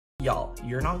Y'all,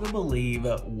 you're not gonna believe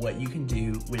what you can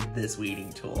do with this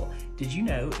weeding tool. Did you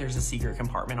know there's a secret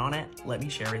compartment on it? Let me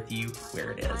share with you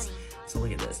where it is. So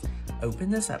look at this.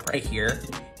 Open this up right here.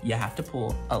 You have to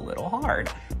pull a little hard,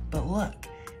 but look,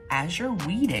 as you're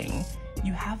weeding,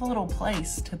 you have a little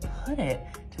place to put it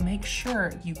to make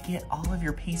sure you get all of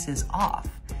your pieces off.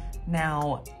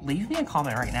 Now, leave me a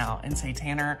comment right now and say,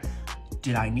 Tanner,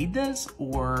 did I need this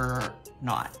or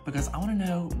not? Because I wanna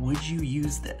know, would you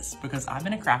use this? Because I've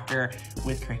been a crafter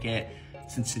with Cricut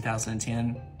since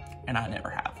 2010 and I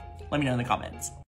never have. Let me know in the comments.